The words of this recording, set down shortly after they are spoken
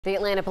The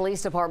Atlanta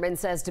Police Department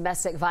says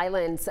domestic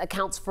violence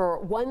accounts for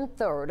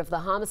 1/3 of the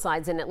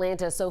homicides in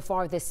Atlanta so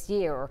far this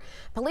year.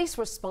 Police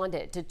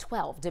responded to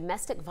 12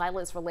 domestic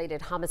violence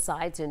related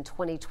homicides in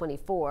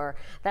 2024.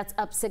 That's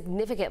up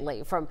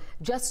significantly from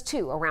just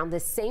 2 around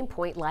this same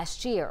point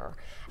last year.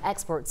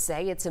 Experts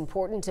say it's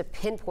important to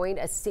pinpoint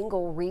a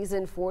single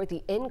reason for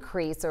the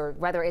increase, or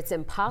rather it's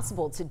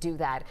impossible to do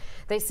that.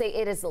 They say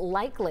it is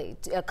likely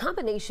a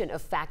combination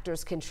of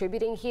factors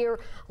contributing here,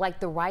 like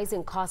the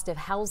rising cost of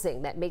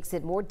housing that makes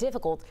it more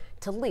difficult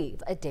to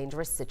leave a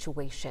dangerous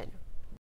situation.